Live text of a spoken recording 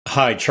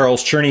Hi,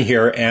 Charles Cherney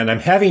here, and I'm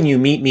having you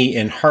meet me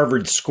in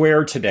Harvard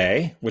Square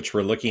today, which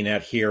we're looking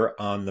at here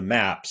on the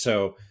map.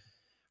 So,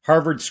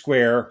 Harvard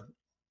Square,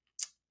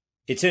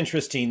 it's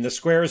interesting. The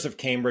squares of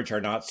Cambridge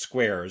are not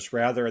squares.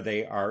 Rather,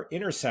 they are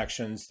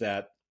intersections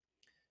that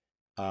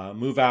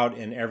move out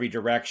in every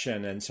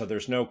direction, and so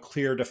there's no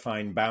clear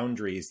defined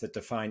boundaries that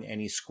define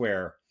any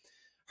square.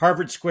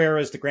 Harvard Square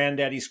is the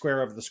granddaddy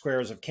square of the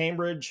squares of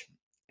Cambridge,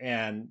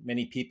 and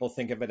many people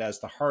think of it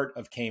as the heart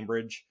of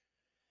Cambridge.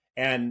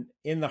 And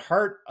in the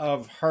heart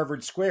of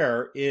Harvard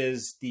Square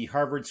is the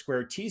Harvard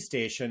Square T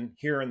station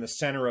here in the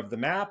center of the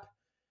map.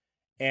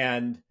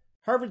 And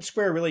Harvard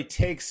Square really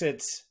takes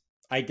its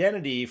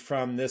identity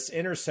from this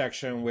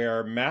intersection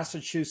where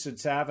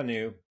Massachusetts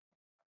Avenue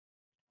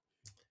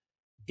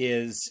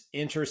is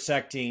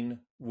intersecting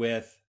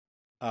with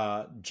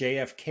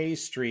JFK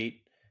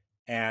Street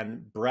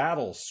and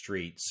Brattle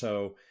Street.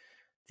 So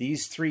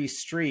these three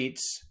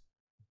streets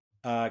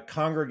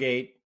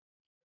congregate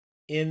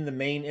in the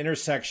main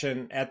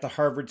intersection at the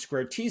Harvard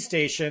Square T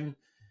station.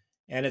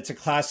 And it's a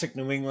classic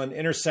New England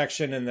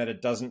intersection in that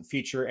it doesn't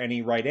feature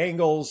any right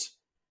angles.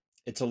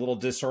 It's a little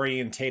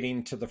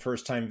disorientating to the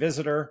first-time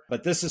visitor,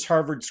 but this is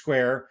Harvard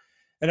Square.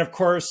 And of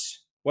course,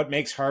 what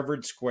makes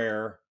Harvard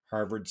Square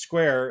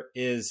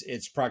is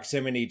its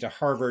proximity to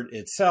Harvard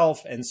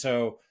itself. And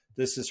so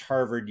this is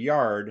Harvard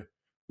Yard,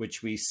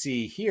 which we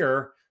see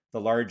here,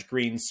 the large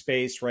green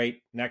space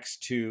right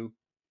next to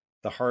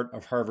the heart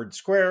of Harvard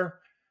Square.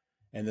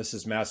 And this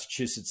is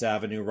Massachusetts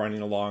Avenue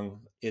running along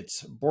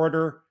its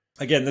border.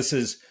 Again, this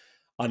is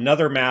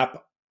another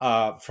map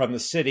from the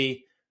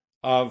city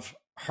of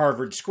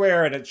Harvard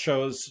Square, and it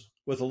shows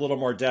with a little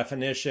more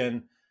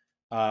definition,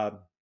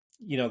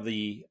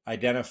 the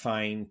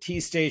identifying T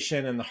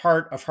station in the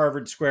heart of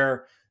Harvard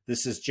Square.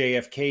 This is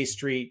JFK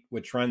Street,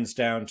 which runs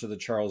down to the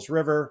Charles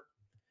River.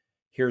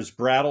 Here's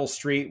Brattle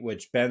Street,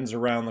 which bends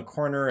around the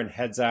corner and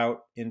heads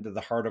out into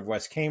the heart of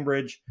West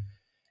Cambridge.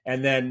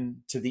 And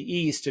then to the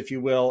east, if you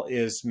will,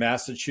 is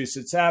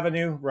Massachusetts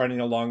Avenue running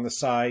along the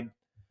side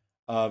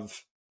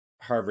of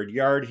Harvard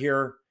Yard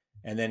here,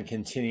 and then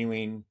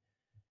continuing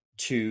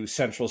to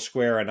Central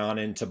Square and on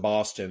into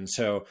Boston.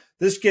 So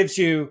this gives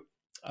you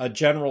a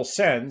general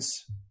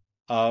sense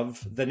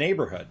of the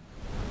neighborhood.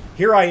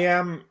 Here I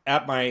am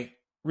at my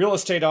real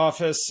estate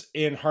office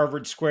in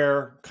Harvard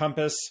Square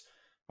Compass.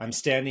 I'm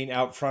standing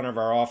out front of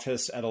our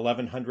office at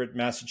 1100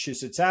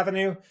 Massachusetts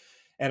Avenue.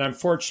 And I'm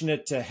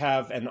fortunate to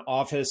have an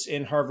office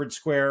in Harvard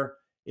Square.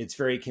 It's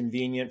very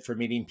convenient for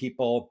meeting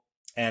people,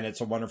 and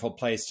it's a wonderful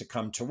place to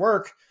come to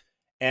work.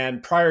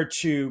 And prior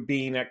to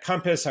being at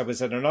Compass, I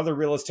was at another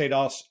real estate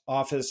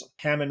office,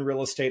 Hammond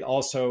Real Estate,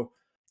 also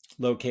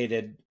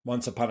located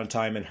once upon a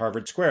time in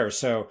Harvard Square.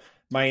 So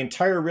my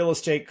entire real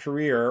estate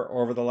career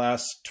over the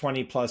last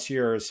 20 plus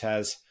years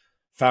has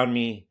found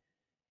me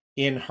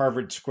in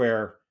Harvard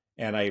Square,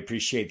 and I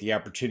appreciate the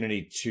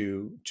opportunity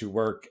to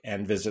work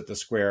and visit the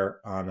square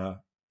on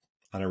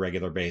a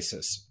regular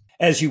basis.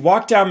 As you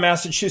walk down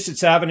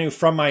Massachusetts Avenue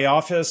from my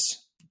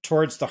office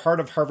towards the heart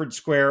of Harvard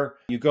Square,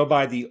 you go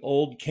by the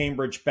Old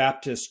Cambridge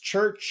Baptist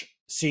Church,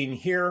 seen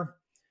here,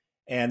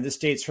 and this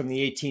dates from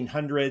the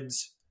 1800s.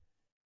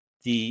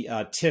 The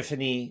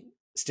Tiffany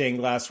stained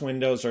glass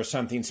windows are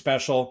something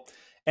special,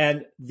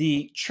 and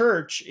the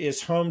church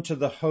is home to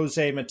the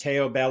Jose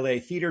Mateo Ballet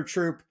Theater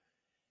Troupe,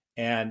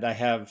 and I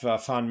have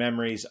fond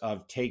memories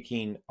of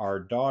taking our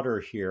daughter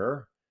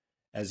here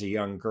as a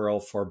young girl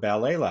for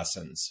ballet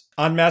lessons.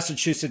 On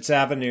Massachusetts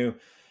Avenue,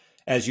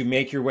 as you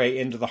make your way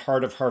into the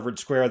heart of Harvard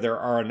Square, there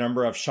are a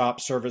number of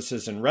shop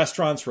services and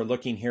restaurants. We're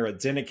looking here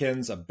at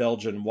Zinneken's, a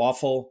Belgian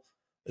waffle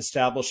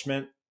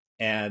establishment.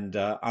 And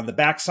on the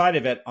back side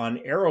of it, on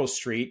Arrow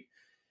Street,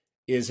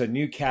 is a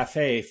new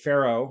cafe,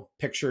 Faro,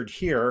 pictured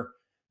here,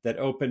 that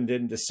opened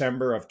in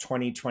December of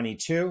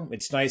 2022.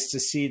 It's nice to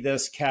see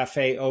this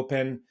cafe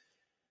open.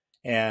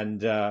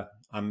 And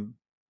I'm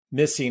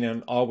missing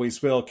and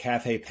always will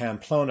Cafe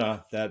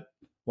Pamplona that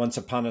once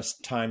upon a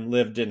time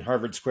lived in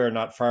Harvard Square,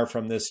 not far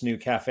from this new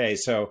cafe.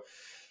 So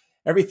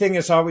everything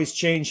is always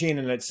changing,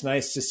 and it's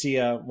nice to see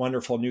a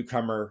wonderful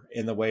newcomer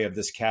in the way of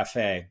this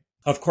cafe.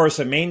 Of course,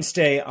 a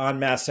mainstay on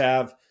Mass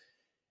Ave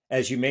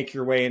as you make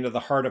your way into the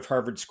heart of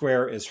Harvard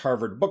Square is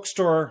Harvard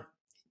Bookstore,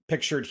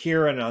 pictured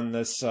here. And on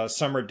this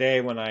summer day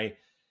when I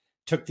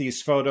took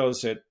these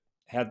photos, it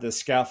had this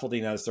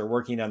scaffolding as they're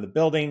working on the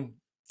building.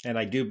 And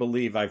I do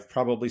believe I've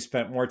probably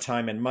spent more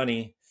time and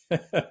money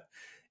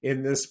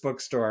in this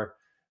bookstore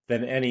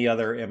than any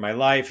other in my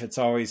life. It's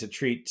always a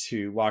treat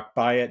to walk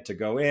by it, to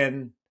go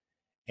in,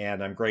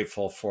 and I'm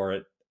grateful for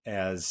it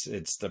as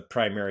it's the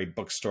primary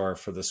bookstore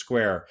for the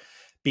square.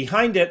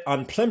 Behind it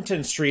on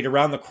Plimpton Street,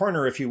 around the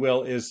corner, if you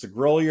will, is the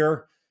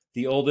Grolier,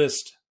 the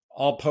oldest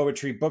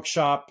all-poetry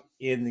bookshop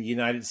in the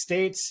United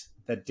States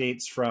that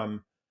dates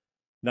from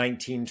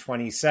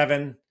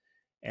 1927.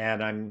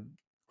 And I'm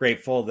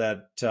grateful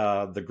that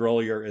the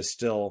Grolier is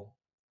still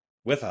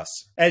with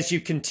us. As you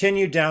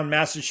continue down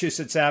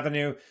Massachusetts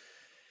Avenue,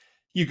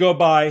 you go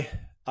by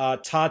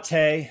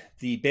Tate,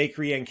 the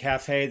bakery and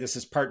cafe. This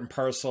is part and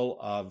parcel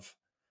of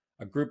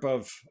a group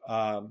of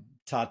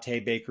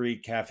Tate Bakery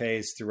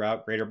cafes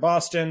throughout Greater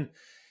Boston.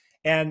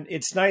 And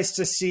it's nice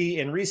to see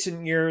in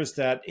recent years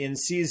that in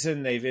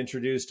season they've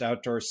introduced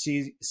outdoor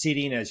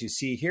seating, as you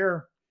see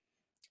here,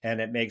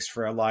 and it makes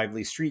for a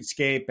lively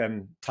streetscape.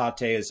 And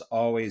Tate is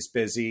always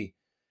busy,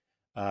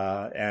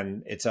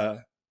 and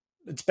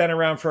it's been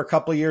around for a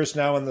couple of years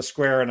now in the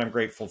square, and I'm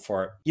grateful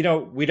for it. You know,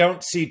 we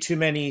don't see too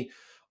many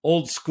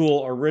old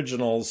school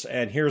originals,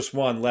 and here's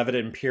one, Levitt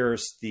and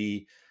Pierce.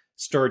 The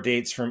store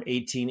dates from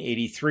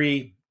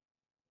 1883,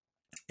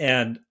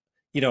 and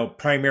you know,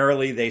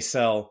 primarily they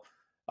sell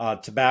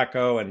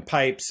tobacco and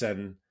pipes,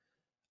 and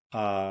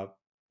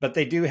but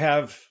they do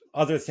have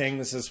other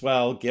things as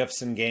well,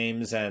 gifts and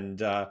games,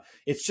 and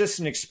it's just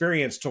an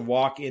experience to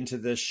walk into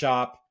this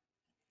shop.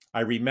 I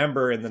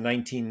remember in the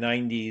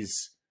 1990s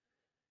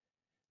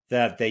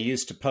that they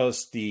used to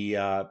post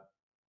the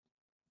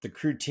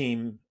crew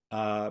team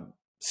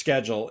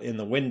schedule in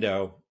the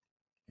window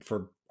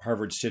for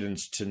Harvard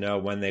students to know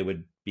when they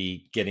would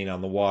be getting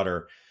on the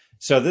water.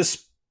 So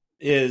this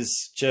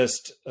is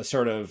just a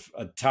sort of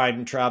a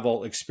time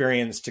travel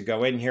experience to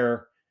go in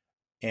here.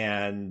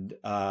 And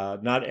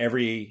not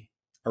every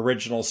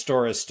original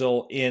store is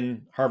still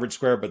in Harvard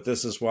Square, but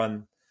this is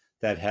one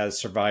that has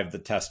survived the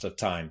test of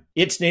time.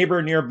 Its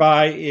neighbor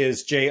nearby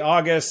is J.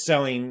 August,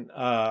 selling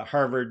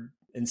Harvard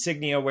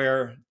insignia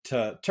wear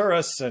to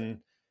tourists. And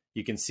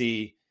you can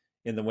see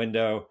in the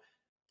window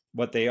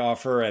what they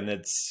offer, and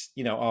it's,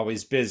 you know,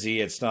 always busy.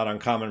 It's not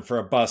uncommon for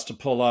a bus to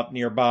pull up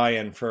nearby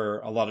and for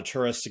a lot of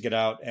tourists to get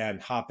out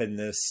and hop in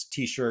this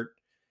t-shirt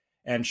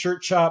and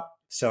shirt shop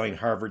selling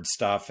Harvard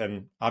stuff.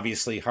 And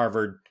obviously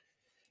Harvard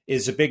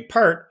is a big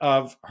part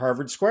of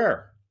Harvard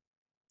Square.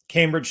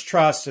 Cambridge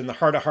Trust in the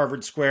heart of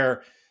Harvard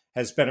Square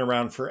has been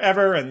around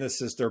forever, and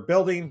this is their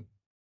building,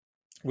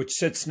 which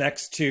sits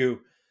next to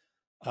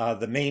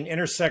the main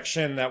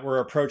intersection that we're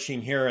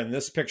approaching here in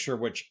this picture,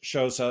 which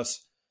shows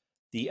us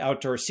the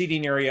outdoor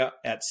seating area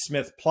at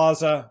Smith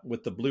Plaza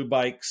with the blue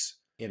bikes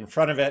in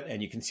front of it.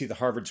 And you can see the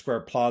Harvard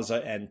Square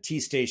Plaza and T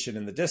Station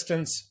in the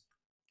distance.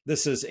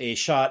 This is a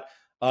shot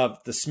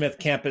of the Smith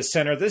Campus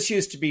Center. This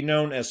used to be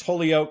known as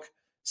Holyoke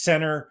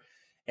Center,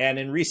 and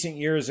in recent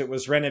years it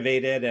was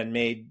renovated and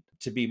made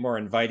to be more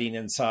inviting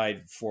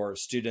inside for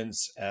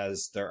students,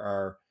 as there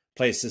are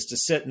places to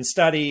sit and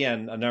study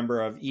and a number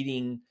of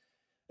eating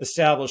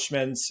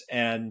establishments.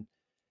 And,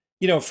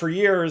 you know, for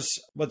years,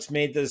 what's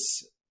made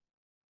this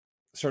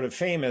sort of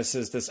famous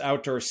is this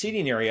outdoor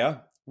seating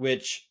area,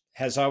 which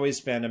has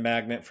always been a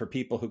magnet for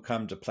people who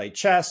come to play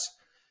chess.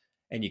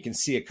 And you can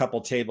see a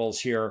couple tables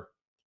here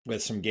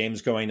with some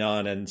games going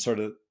on, and sort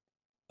of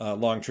a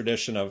long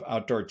tradition of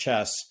outdoor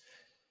chess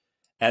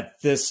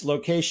at this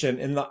location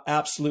in the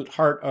absolute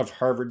heart of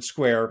Harvard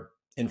Square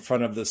in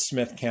front of the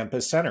Smith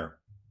Campus Center.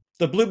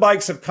 The blue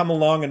bikes have come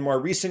along in more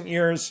recent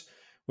years,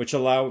 which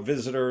allow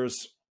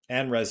visitors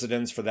and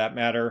residents, for that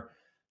matter,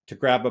 to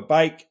grab a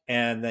bike,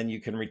 and then you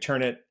can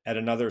return it at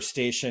another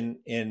station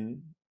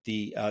in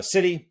the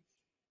city.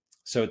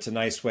 So it's a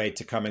nice way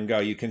to come and go.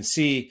 You can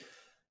see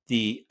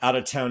the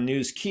out-of-town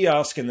news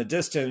kiosk in the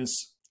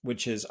distance,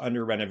 which is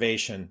under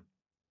renovation.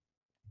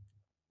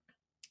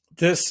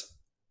 This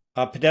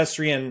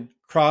pedestrian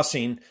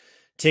crossing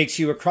takes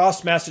you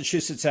across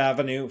Massachusetts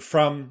Avenue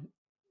from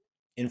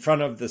in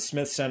front of the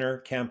Smith Center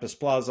Campus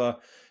Plaza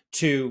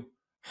to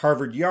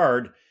Harvard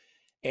Yard.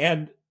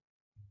 And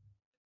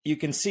you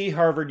can see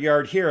Harvard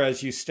Yard here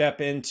as you step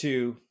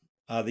into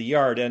the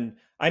yard. And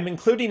I'm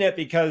including it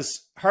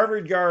because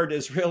Harvard Yard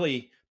is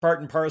really part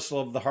and parcel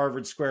of the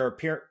Harvard Square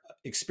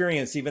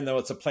experience, even though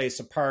it's a place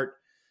apart.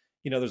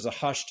 You know, there's a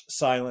hushed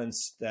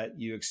silence that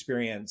you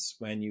experience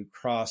when you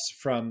cross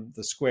from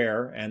the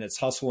square, and it's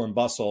hustle and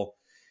bustle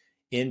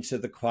into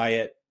the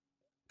quiet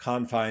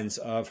confines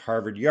of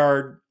Harvard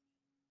Yard.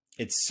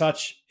 It's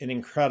such an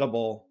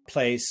incredible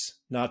place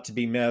not to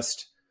be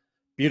missed.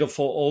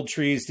 Beautiful old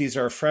trees. These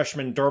are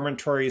freshman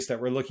dormitories that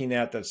we're looking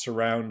at that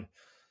surround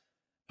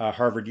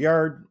Harvard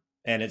Yard.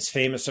 And it's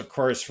famous, of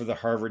course, for the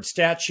Harvard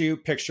statue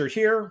pictured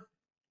here.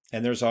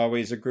 And there's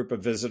always a group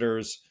of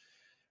visitors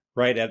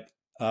right at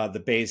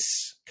the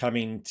base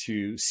coming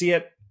to see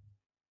it.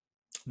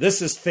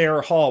 This is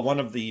Thayer Hall, one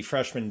of the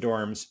freshman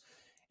dorms.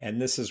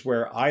 And this is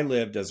where I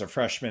lived as a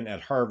freshman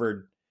at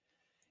Harvard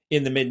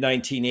in the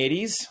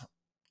mid-1980s.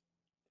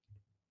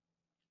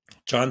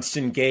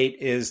 Johnston Gate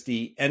is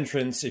the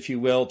entrance, if you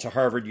will, to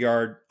Harvard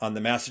Yard on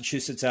the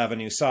Massachusetts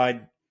Avenue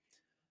side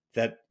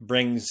that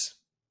brings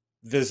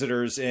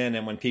visitors in.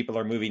 And when people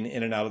are moving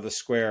in and out of the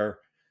square,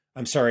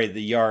 the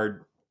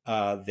yard,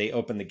 they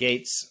open the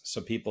gates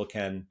so people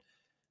can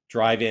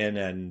drive in.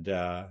 And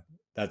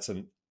that's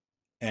an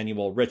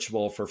annual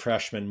ritual for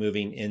freshmen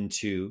moving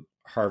into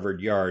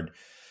Harvard Yard.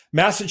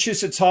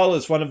 Massachusetts Hall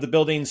is one of the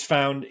buildings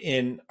found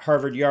in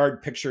Harvard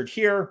Yard, pictured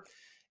here.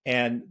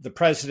 And the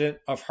president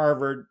of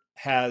Harvard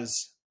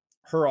has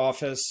her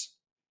office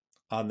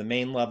on the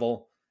main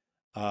level,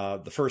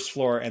 the first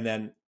floor, and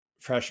then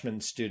freshman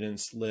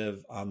students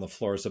live on the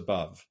floors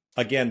above.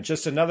 Again,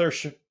 just another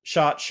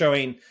shot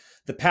showing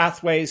the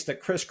pathways that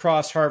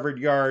crisscross Harvard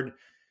Yard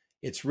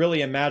It's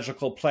really a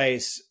magical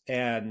place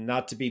and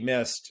not to be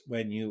missed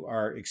when you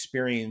are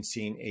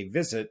experiencing a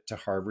visit to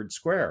Harvard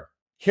Square.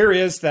 Here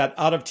is that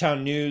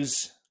out-of-town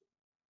news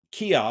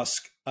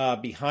kiosk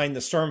behind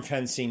the storm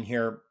fencing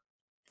here,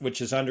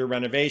 which is under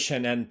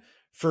renovation. And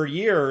for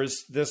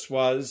years, this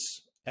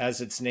was,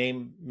 as its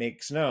name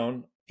makes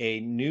known,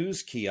 a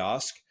news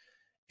kiosk.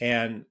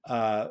 And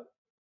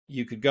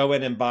you could go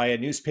in and buy a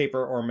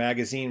newspaper or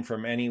magazine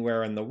from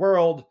anywhere in the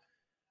world.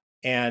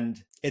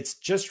 And it's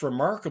just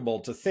remarkable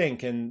to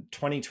think in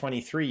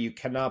 2023, you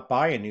cannot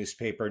buy a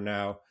newspaper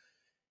now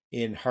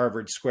in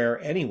Harvard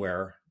Square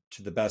anywhere,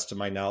 to the best of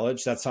my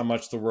knowledge. That's how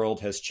much the world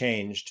has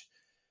changed.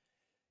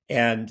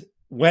 And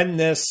when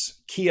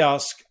this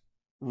kiosk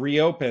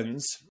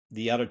reopens,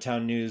 the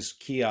out-of-town news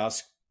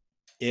kiosk,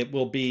 it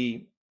will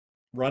be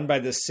run by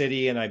the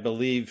city, and I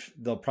believe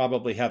they'll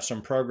probably have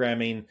some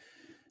programming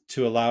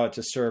to allow it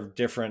to serve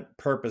different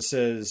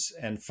purposes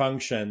and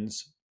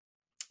functions.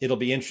 It'll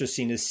be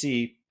interesting to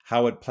see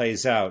how it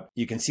plays out.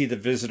 You can see the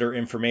Visitor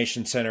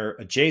Information Center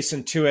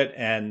adjacent to it,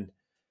 and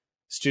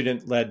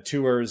student-led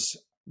tours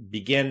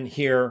begin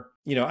here.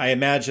 You know, I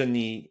imagine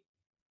the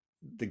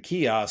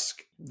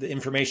kiosk, the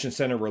information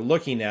center we're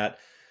looking at,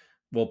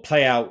 will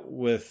play out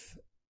with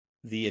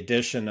the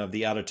addition of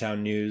the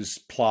out-of-town news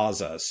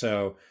plaza.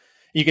 So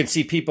you can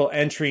see people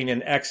entering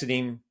and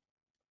exiting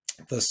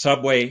the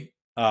subway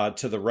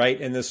to the right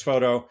in this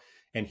photo.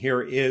 And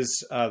here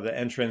is the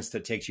entrance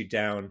that takes you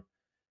down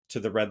to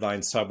the Red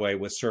Line subway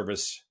with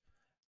service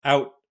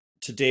out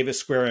to Davis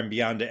Square and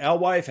beyond to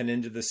Alewife and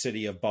into the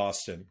city of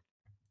Boston.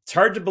 It's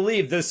hard to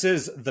believe this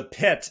is the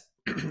Pit,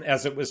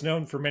 as it was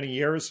known for many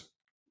years,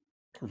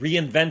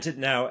 reinvented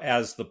now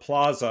as the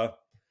Plaza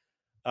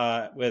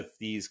with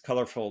these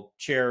colorful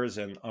chairs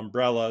and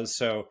umbrellas.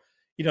 So,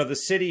 you know, the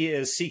city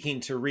is seeking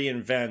to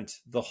reinvent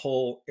the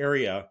whole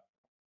area.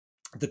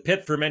 The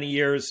Pit for many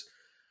years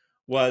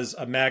was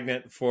a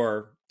magnet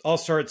for all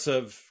sorts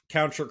of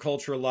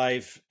counterculture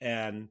life.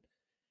 And,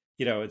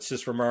 you know, it's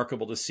just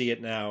remarkable to see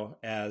it now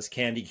as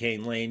Candy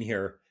Cane Lane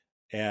here.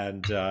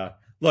 And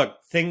look,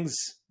 things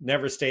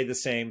never stay the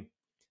same.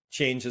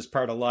 Change is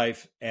part of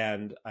life.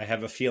 And I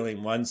have a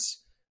feeling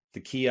once the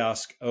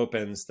kiosk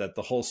opens that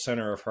the whole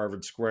center of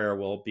Harvard Square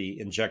will be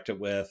injected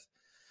with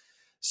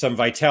some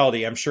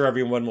vitality. I'm sure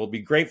everyone will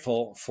be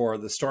grateful for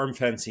the storm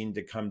fencing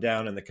to come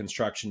down and the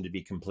construction to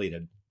be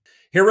completed.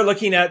 Here we're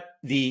looking at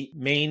the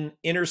main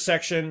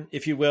intersection,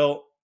 if you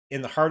will,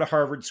 in the heart of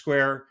Harvard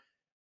Square.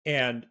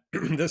 And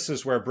this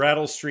is where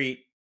Brattle Street,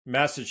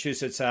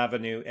 Massachusetts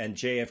Avenue, and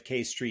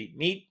JFK Street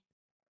meet.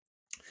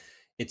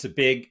 It's a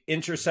big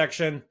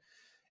intersection.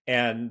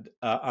 And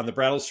on the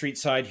Brattle Street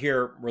side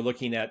here, we're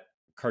looking at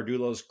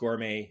Cardullo's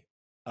Gourmet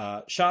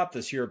Shop.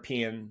 This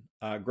European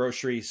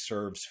grocery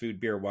serves food,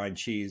 beer, wine,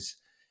 cheese,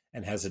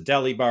 and has a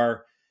deli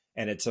bar.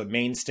 And it's a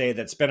mainstay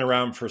that's been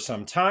around for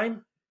some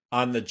time.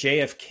 On the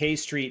JFK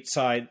Street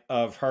side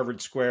of Harvard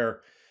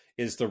Square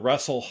is the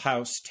Russell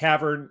House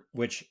Tavern,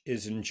 which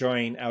is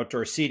enjoying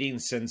outdoor seating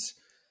since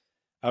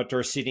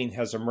outdoor seating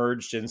has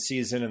emerged in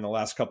season in the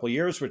last couple of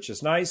years, which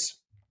is nice.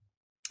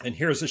 And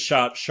here's a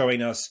shot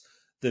showing us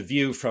the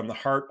view from the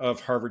heart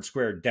of Harvard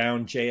Square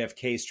down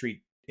JFK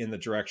Street in the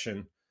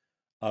direction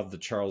of the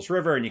Charles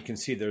River. And you can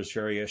see there's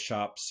various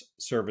shops,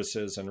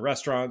 services, and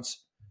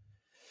restaurants.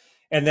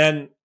 And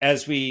then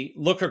as we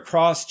look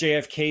across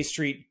JFK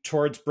Street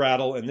towards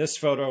Brattle, in this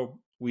photo,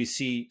 we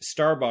see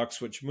Starbucks,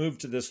 which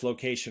moved to this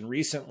location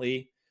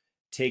recently,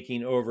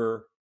 taking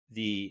over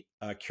the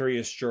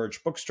Curious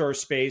George bookstore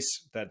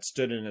space that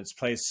stood in its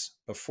place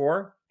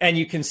before. And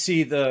you can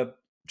see the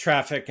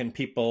traffic and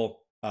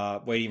people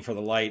waiting for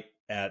the light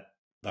at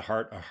the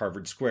heart of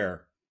Harvard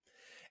Square.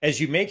 As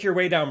you make your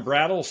way down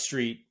Brattle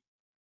Street,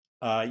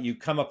 you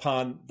come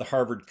upon the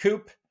Harvard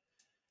Coop,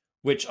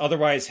 which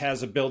otherwise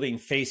has a building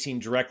facing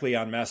directly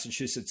on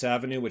Massachusetts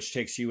Avenue, which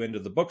takes you into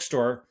the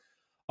bookstore.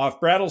 Off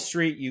Brattle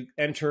Street, you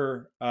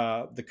enter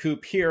the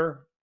Coop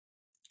here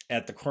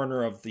at the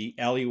corner of the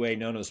alleyway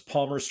known as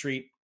Palmer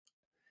Street.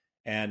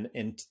 And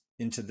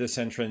into this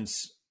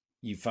entrance,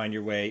 you find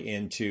your way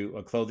into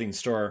a clothing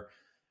store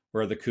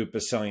where the Coop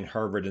is selling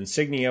Harvard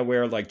insignia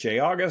wear like J.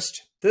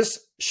 August.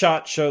 This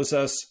shot shows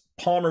us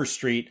Palmer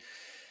Street.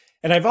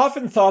 And I've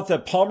often thought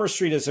that Palmer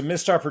Street is a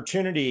missed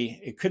opportunity.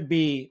 It could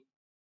be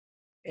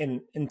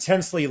an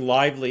intensely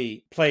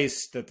lively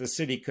place that the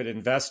city could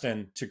invest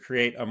in to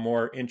create a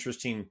more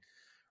interesting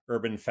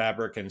urban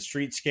fabric and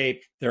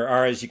streetscape. There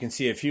are, as you can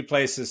see, a few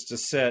places to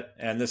sit,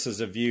 and this is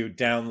a view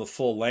down the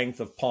full length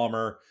of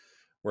Palmer,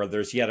 where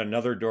there's yet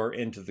another door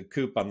into the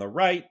Coop on the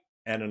right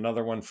and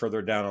another one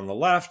further down on the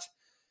left.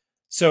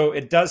 So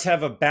it does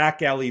have a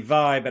back alley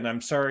vibe, and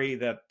I'm sorry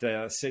that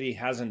the city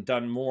hasn't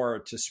done more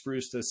to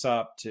spruce this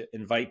up, to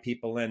invite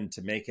people in,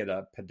 to make it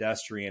a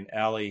pedestrian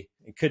alley.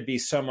 It could be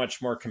so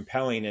much more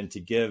compelling and to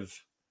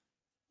give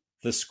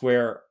the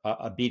square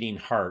a beating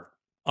heart.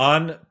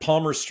 On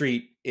Palmer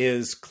Street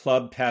is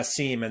Club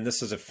Passim, and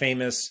this is a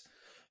famous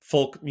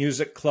folk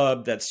music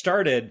club that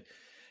started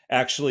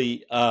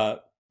actually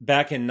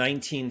back in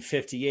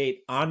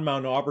 1958 on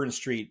Mount Auburn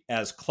Street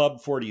as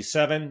Club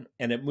 47,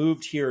 and it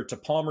moved here to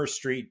Palmer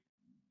Street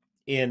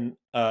in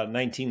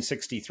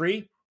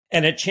 1963.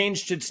 And it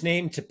changed its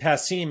name to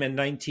Passim in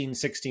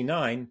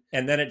 1969,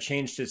 and then it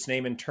changed its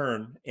name in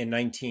turn in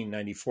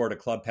 1994 to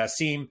Club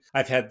Passim.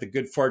 I've had the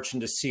good fortune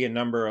to see a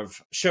number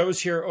of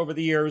shows here over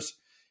the years.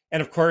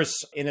 And of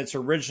course, in its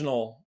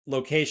original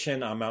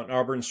location on Mount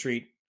Auburn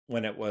Street,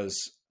 when it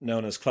was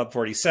known as Club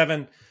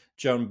 47,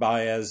 Joan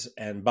Baez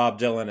and Bob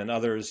Dylan and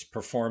others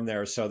performed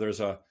there. So there's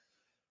a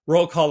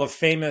roll call of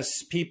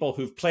famous people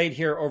who've played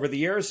here over the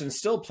years and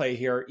still play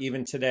here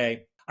even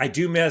today. I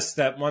do miss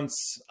that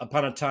once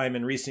upon a time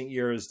in recent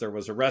years, there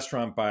was a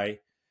restaurant by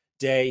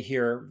day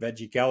here,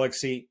 Veggie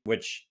Galaxy,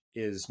 which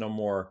is no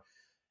more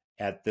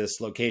at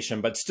this location,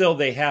 but still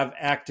they have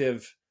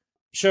active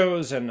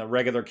shows and a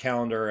regular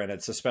calendar, and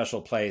it's a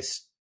special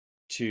place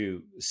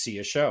to see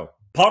a show.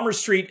 Palmer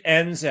Street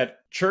ends at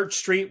Church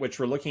Street, which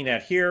we're looking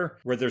at here,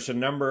 where there's a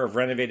number of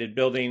renovated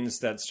buildings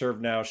that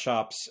serve now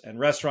shops and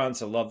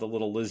restaurants. I love the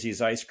little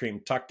Lizzie's ice cream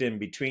tucked in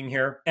between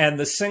here. And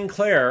the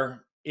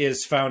Sinclair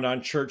is found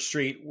on Church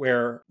Street,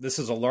 where this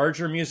is a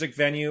larger music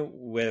venue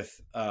with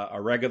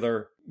a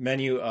regular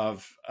menu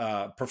of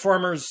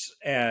performers,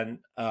 and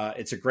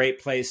it's a great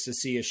place to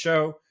see a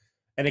show.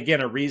 And again,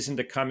 a reason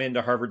to come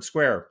into Harvard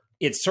Square.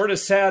 It's sort of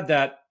sad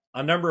that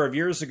a number of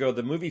years ago,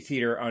 the movie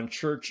theater on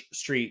Church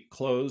Street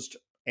closed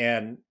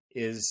and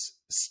is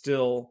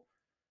still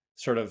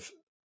sort of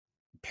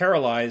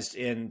paralyzed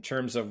in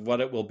terms of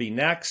what it will be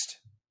next.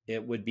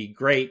 It would be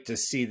great to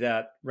see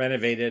that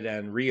renovated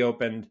and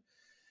reopened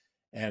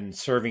and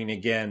serving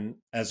again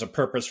as a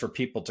purpose for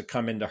people to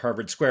come into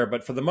Harvard Square.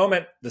 But for the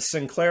moment, the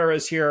Sinclair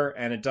is here,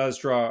 and it does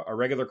draw a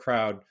regular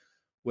crowd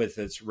with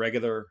its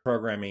regular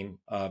programming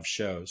of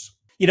shows.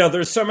 You know,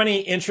 there's so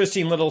many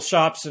interesting little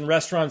shops and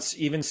restaurants,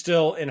 even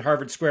still in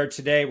Harvard Square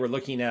today. We're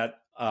looking at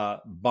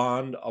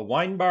Bond, a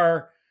wine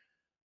bar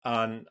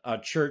on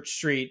Church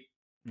Street,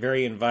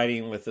 very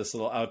inviting with this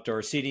little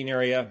outdoor seating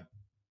area.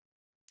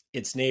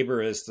 Its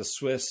neighbor is the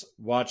Swiss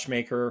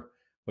Watchmaker,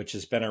 which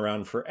has been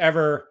around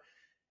forever.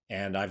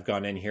 And I've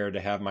gone in here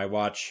to have my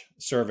watch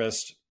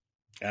serviced,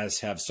 as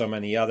have so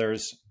many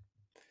others.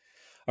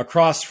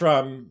 Across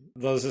from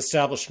those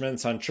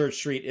establishments on Church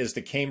Street is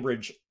the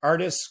Cambridge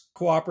Artists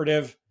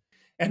Cooperative.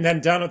 And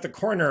then down at the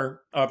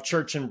corner of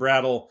Church and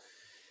Brattle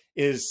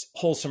is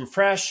Wholesome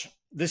Fresh.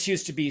 This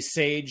used to be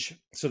Sage,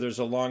 so there's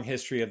a long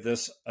history of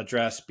this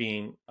address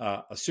being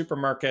a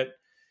supermarket.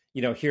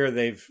 You know, here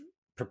they've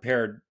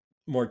prepared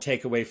more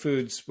takeaway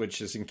foods,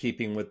 which is in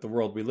keeping with the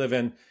world we live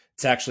in.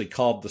 It's actually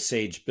called the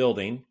Sage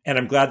Building. And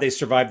I'm glad they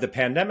survived the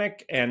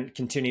pandemic and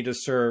continue to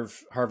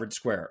serve Harvard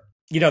Square.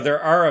 You know,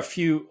 there are a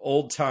few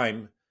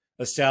old-time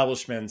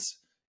establishments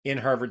in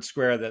Harvard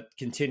Square that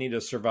continue to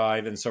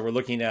survive. And so we're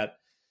looking at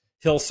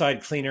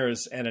Hillside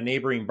Cleaners and a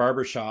neighboring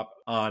barbershop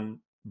on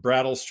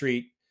Brattle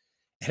Street.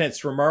 And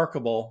it's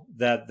remarkable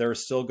that they're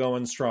still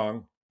going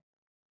strong.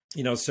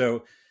 You know,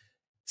 so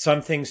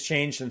some things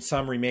changed and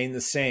some remain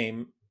the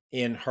same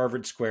in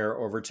Harvard Square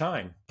over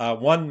time.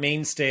 One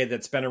mainstay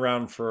that's been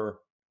around for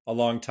a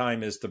long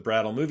time is the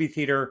Brattle Movie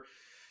Theater.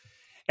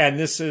 And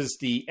this is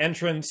the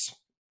entrance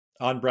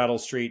on Brattle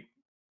Street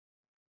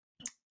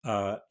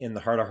in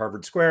the heart of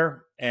Harvard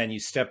Square. And you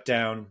step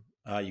down,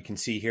 you can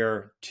see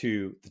here,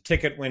 to the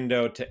ticket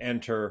window to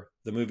enter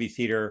the movie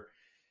theater.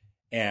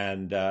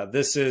 And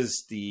this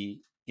is the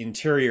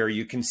interior.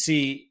 You can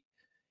see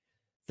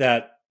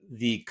that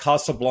the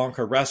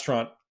Casablanca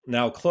restaurant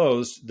now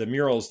closed. The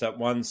murals that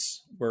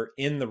once were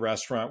in the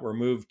restaurant were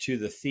moved to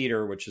the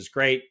theater, which is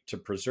great to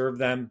preserve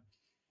them.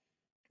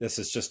 This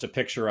is just a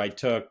picture I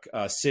took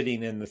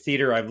sitting in the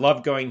theater. I've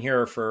loved going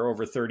here for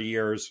over 30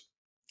 years.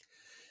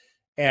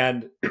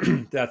 And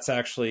that's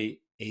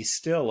actually a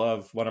still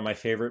of one of my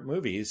favorite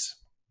movies,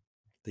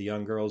 The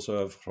Young Girls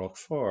of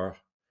Roquefort.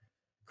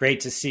 Great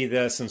to see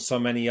this and so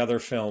many other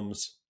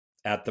films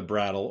at the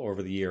Brattle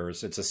over the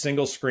years. It's a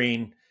single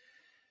screen,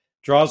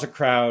 draws a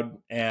crowd,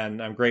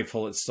 and I'm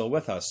grateful it's still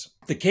with us.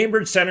 The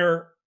Cambridge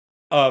Center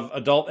of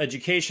Adult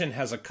Education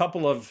has a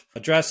couple of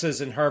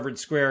addresses in Harvard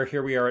Square.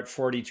 Here we are at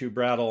 42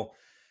 Brattle,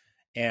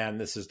 and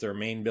this is their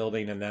main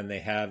building. And then they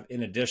have,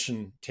 in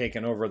addition,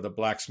 taken over the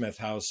Blacksmith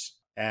House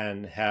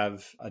and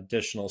have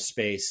additional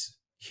space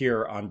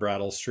here on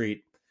Brattle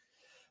Street.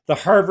 The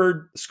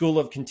Harvard School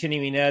of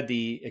Continuing Ed,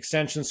 the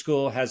Extension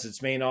School, has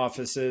its main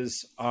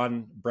offices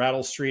on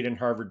Brattle Street in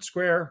Harvard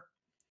Square.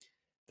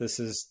 This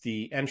is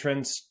the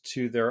entrance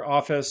to their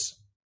office.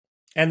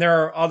 And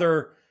there are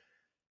other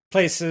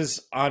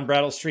places on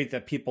Brattle Street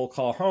that people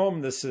call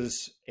home. This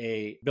is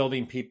a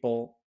building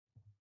people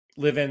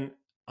live in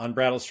on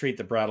Brattle Street,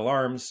 the Brattle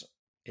Arms.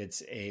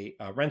 It's a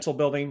rental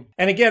building.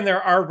 And again,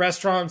 there are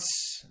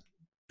restaurants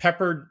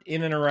peppered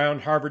in and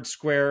around Harvard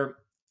Square.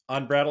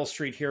 On Brattle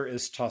Street here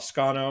is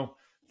Toscano.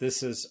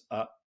 This is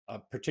a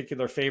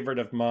particular favorite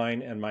of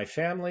mine and my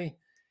family.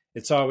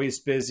 It's always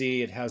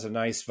busy. It has a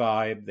nice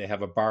vibe. They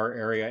have a bar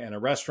area and a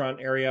restaurant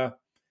area.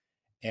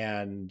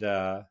 And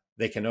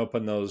they can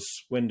open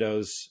those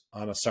windows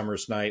on a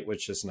summer's night,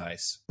 which is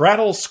nice.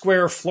 Brattle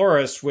Square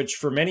Florist, which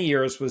for many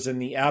years was in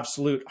the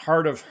absolute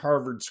heart of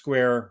Harvard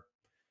Square,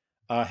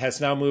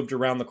 has now moved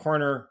around the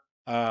corner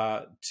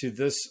to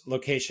this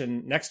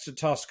location next to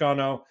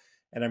Toscano,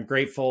 and I'm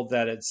grateful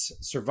that it's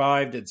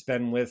survived. It's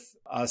been with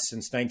us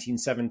since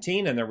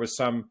 1917, and there was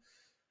some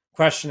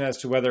question as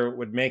to whether it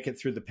would make it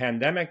through the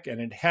pandemic,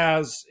 and it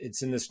has.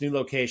 It's in this new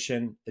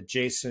location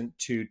adjacent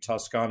to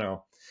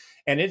Toscano.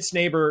 And its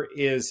neighbor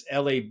is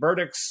L.A.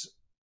 Burdick's,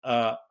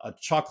 a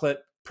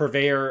chocolate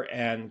purveyor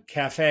and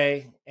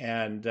cafe,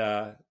 and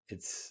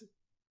it's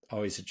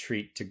always a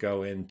treat to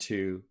go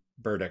into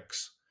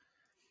Burdick's.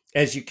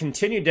 As you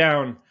continue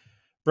down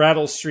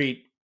Brattle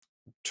Street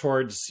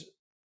towards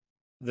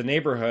the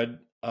neighborhood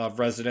of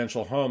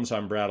residential homes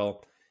on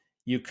Brattle,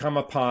 you come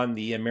upon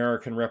the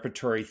American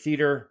Repertory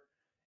Theater,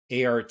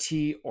 ART,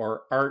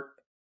 or ART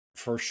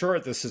for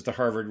short. This is the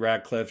Harvard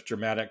Radcliffe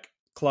Dramatic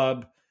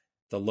Club,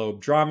 the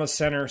Loeb Drama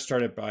Center,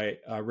 started by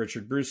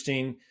Richard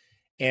Brustein.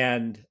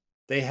 And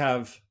they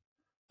have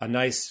a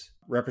nice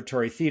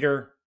repertory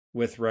theater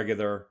with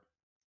regular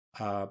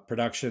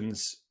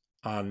productions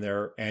on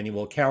their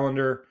annual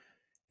calendar.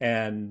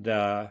 And,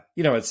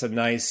 it's a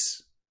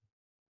nice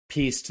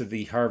piece to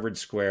the Harvard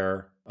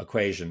Square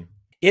equation.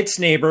 Its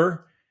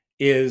neighbor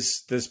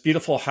is this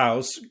beautiful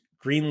house,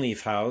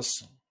 Greenleaf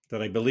House,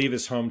 that I believe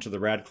is home to the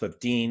Radcliffe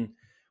Dean,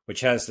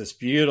 which has this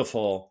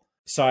beautiful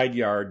side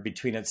yard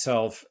between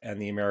itself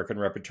and the American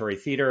Repertory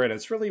Theater. And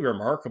it's really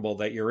remarkable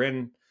that you're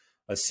in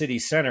a city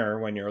center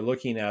when you're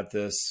looking at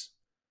this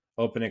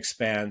open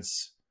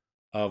expanse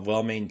of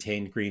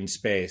well-maintained green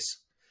space.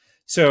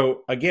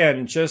 So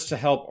again, just to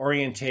help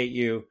orientate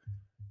you,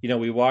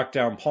 we walk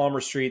down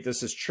Palmer Street.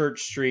 This is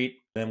Church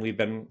Street. Then we've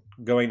been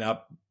going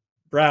up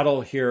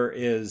Brattle. Here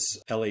is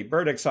L.A.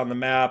 Burdick's on the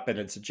map, and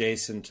it's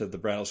adjacent to the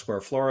Brattle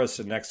Square Florist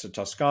and next to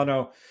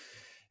Toscano.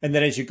 And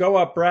then as you go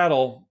up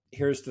Brattle,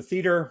 here's the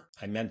theater.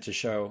 I meant to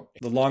show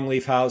the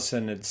Longleaf House,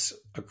 and it's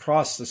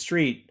across the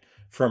street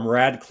from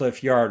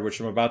Radcliffe Yard, which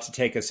I'm about to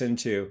take us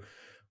into,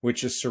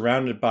 which is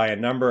surrounded by a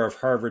number of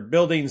Harvard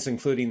buildings,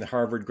 including the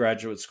Harvard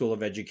Graduate School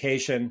of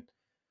Education,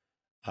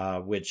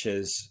 which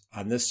is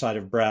on this side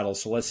of Brattle.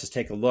 So let's just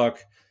take a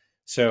look.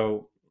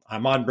 So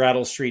I'm on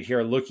Brattle Street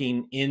here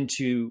looking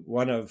into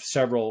one of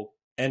several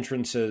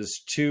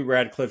entrances to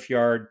Radcliffe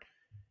Yard.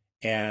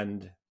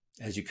 And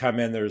as you come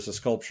in, there's a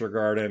sculpture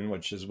garden,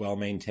 which is well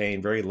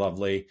maintained, very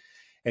lovely.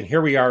 And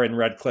here we are in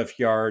Radcliffe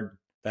Yard.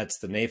 That's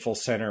the Naval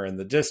Center in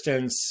the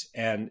distance.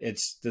 And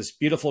it's this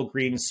beautiful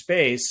green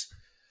space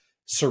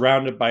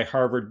surrounded by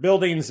Harvard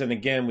buildings. And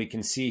again, we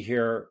can see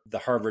here the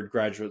Harvard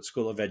Graduate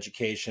School of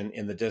Education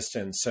in the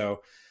distance.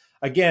 So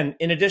again,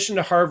 in addition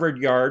to Harvard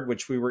Yard,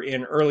 which we were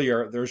in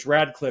earlier, there's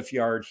Radcliffe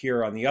Yard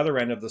here on the other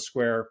end of the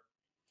square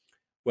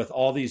with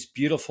all these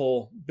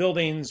beautiful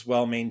buildings,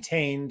 well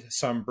maintained,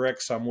 some brick,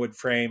 some wood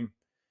frame.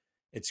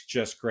 It's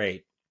just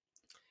great.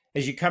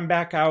 As you come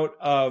back out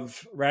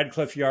of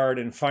Radcliffe Yard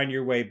and find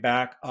your way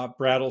back up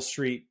Brattle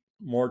Street,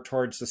 more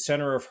towards the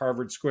center of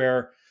Harvard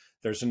Square,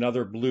 there's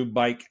another blue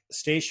bike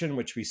station,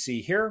 which we see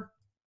here.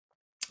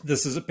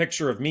 This is a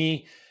picture of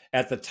me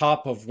at the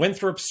top of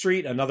Winthrop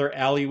Street, another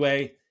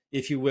alleyway,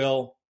 if you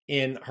will,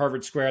 in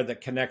Harvard Square that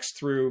connects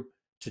through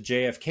to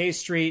JFK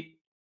Street.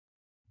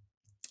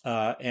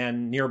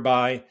 And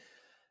nearby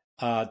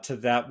to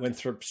that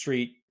Winthrop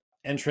Street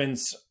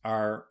entrance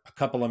are a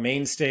couple of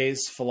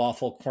mainstays.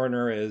 Falafel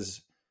Corner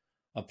is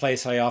a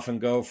place I often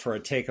go for a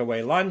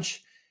takeaway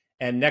lunch.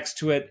 And next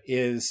to it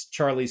is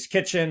Charlie's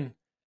Kitchen,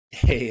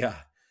 a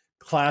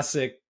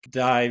classic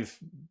dive,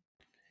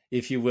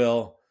 if you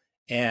will,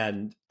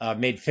 and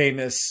made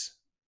famous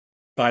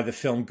by the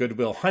film Good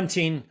Will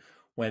Hunting,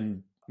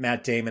 when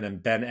Matt Damon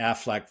and Ben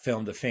Affleck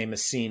filmed a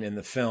famous scene in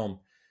the film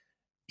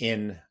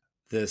in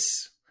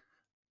this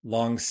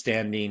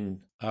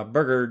long-standing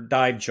burger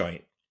dive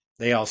joint.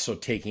 They also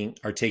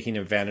are taking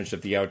advantage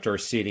of the outdoor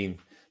seating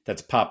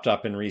that's popped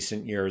up in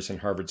recent years in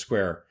Harvard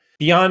Square.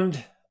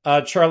 Beyond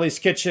Charlie's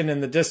Kitchen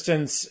in the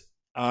distance,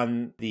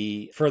 on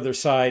the further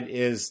side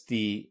is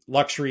the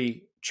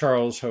luxury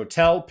Charles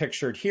Hotel,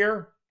 pictured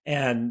here.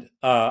 And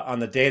on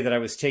the day that I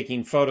was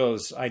taking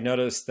photos, I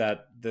noticed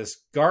that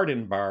this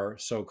garden bar,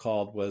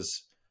 so-called,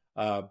 was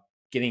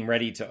getting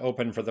ready to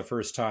open for the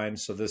first time.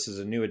 So this is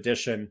a new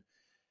addition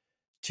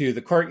to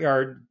the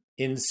courtyard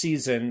in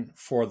season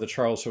for the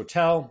Charles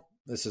Hotel.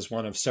 This is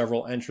one of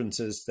several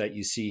entrances that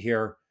you see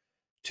here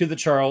to the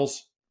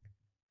Charles.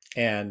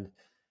 And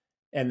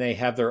they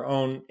have their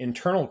own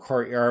internal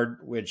courtyard,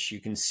 which you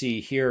can see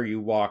here. You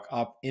walk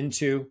up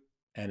into,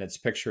 and it's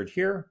pictured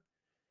here.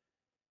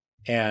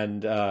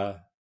 And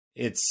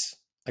it's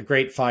a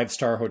great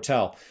 5-star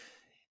hotel.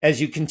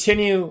 As you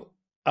continue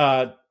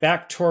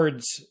back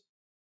towards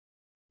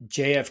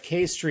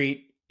JFK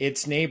Street,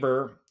 its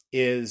neighbor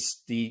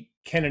is the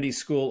Kennedy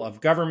School of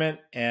Government,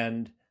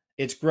 and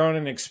it's grown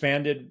and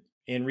expanded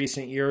in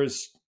recent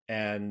years.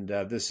 And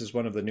this is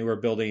one of the newer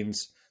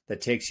buildings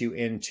that takes you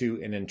into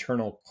an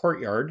internal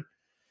courtyard.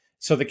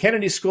 So the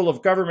Kennedy School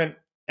of Government,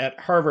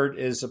 at Harvard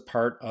is a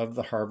part of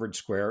the Harvard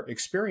Square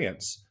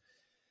experience.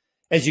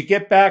 As you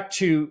get back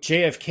to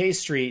JFK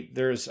Street,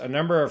 there's a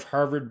number of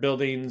Harvard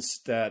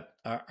buildings that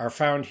are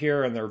found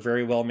here, and they're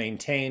very well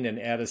maintained and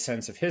add a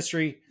sense of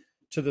history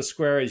to the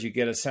square, as you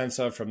get a sense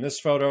of from this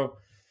photo.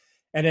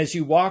 And as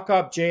you walk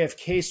up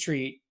JFK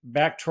Street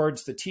back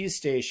towards the T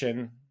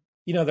station,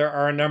 you know, there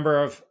are a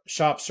number of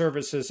shop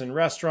services and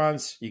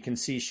restaurants. You can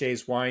see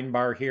Shea's Wine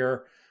Bar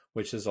here,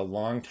 which is a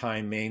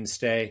longtime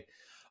mainstay.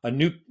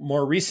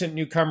 More recent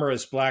newcomer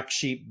is Black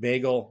Sheep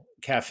Bagel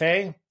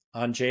Cafe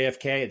on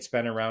JFK. It's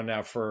been around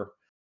now for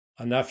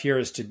enough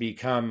years to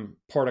become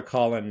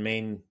protocol and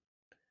mainstay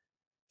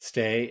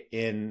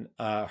in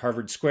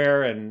Harvard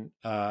Square. And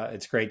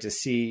it's great to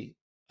see,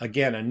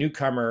 again, a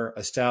newcomer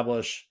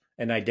establish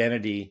an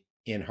identity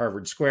in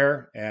Harvard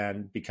Square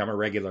and become a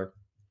regular.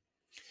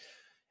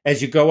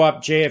 As you go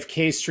up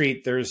JFK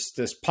Street, there's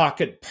this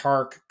pocket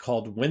park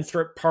called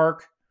Winthrop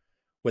Park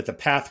with a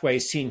pathway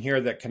seen here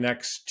that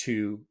connects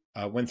to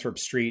Winthrop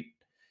Street.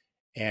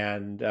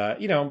 And,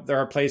 you know, there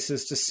are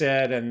places to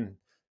sit, and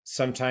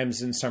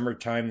sometimes in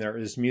summertime there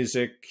is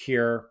music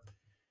here.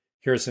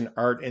 Here's an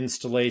art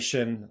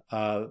installation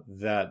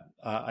that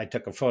I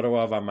took a photo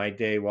of on my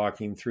day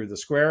walking through the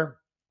square.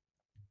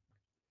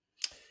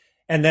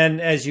 And then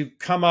as you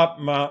come up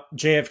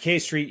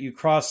JFK Street, you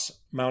cross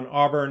Mount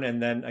Auburn,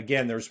 and then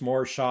again, there's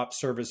more shop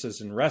services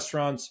and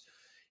restaurants.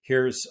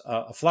 Here's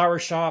a flower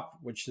shop,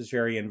 which is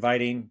very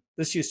inviting.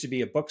 This used to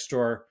be a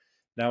bookstore.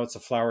 Now it's a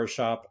flower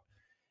shop.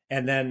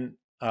 And then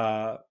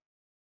on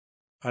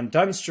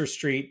Dunster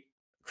Street,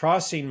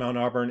 crossing Mount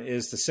Auburn,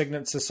 is the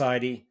Signet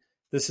Society.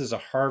 This is a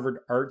Harvard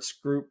Arts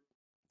Group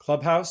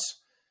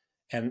clubhouse.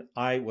 And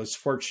I was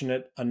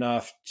fortunate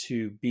enough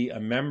to be a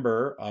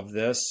member of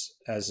this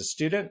as a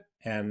student,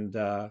 and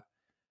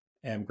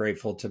am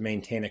grateful to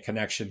maintain a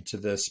connection to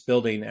this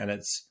building and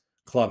its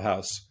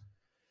clubhouse.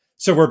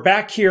 So we're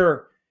back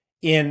here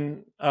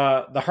in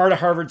the heart of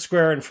Harvard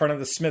Square in front of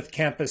the Smith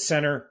Campus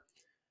Center.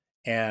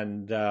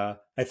 And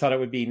I thought it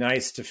would be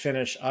nice to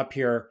finish up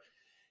here.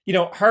 You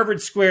know,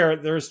 Harvard Square,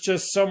 there's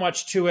just so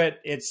much to it.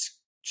 It's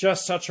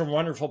just such a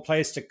wonderful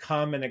place to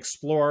come and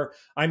explore.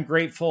 I'm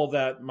grateful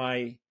that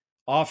my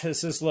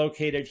office is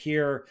located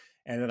here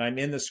and that I'm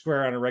in the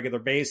square on a regular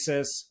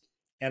basis.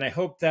 And I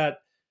hope that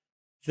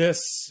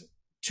this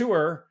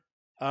tour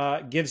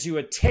gives you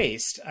a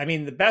taste. I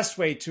mean, the best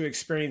way to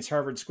experience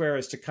Harvard Square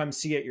is to come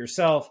see it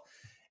yourself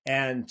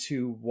and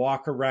to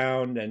walk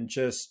around and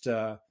just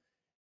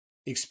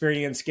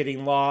experience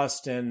getting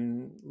lost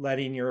and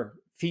letting your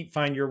feet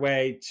find your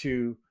way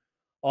to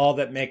all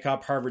that make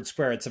up Harvard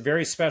Square. It's a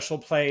very special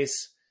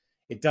place.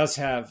 It does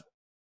have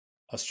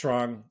a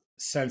strong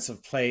sense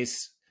of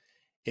place.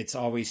 It's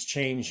always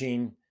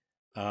changing.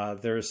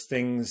 There's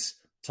things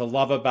to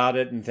love about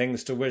it and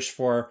things to wish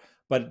for,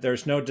 but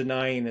there's no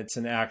denying it's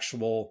an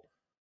actual,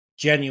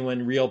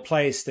 genuine, real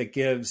place that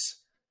gives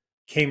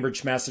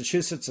Cambridge,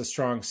 Massachusetts a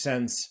strong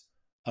sense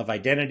of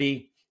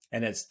identity.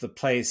 And it's the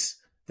place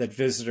that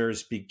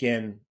visitors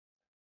begin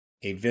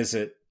a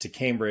visit to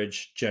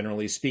Cambridge,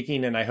 generally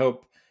speaking. And I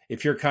hope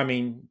if you're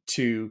coming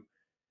to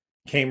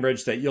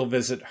Cambridge that you'll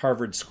visit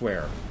Harvard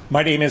Square.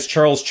 My name is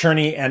Charles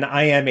Cherney, and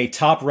I am a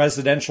top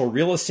residential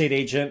real estate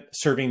agent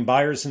serving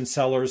buyers and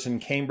sellers in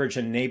Cambridge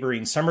and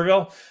neighboring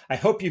Somerville. I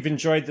hope you've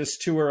enjoyed this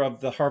tour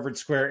of the Harvard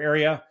Square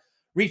area.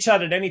 Reach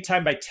out at any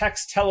time by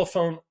text,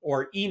 telephone,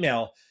 or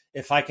email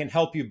if I can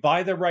help you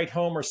buy the right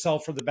home or sell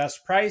for the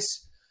best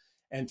price,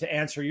 and to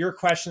answer your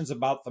questions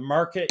about the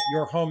market,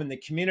 your home, and the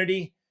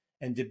community,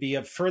 and to be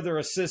of further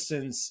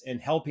assistance in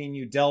helping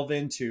you delve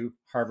into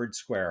Harvard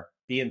Square.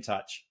 Be in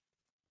touch.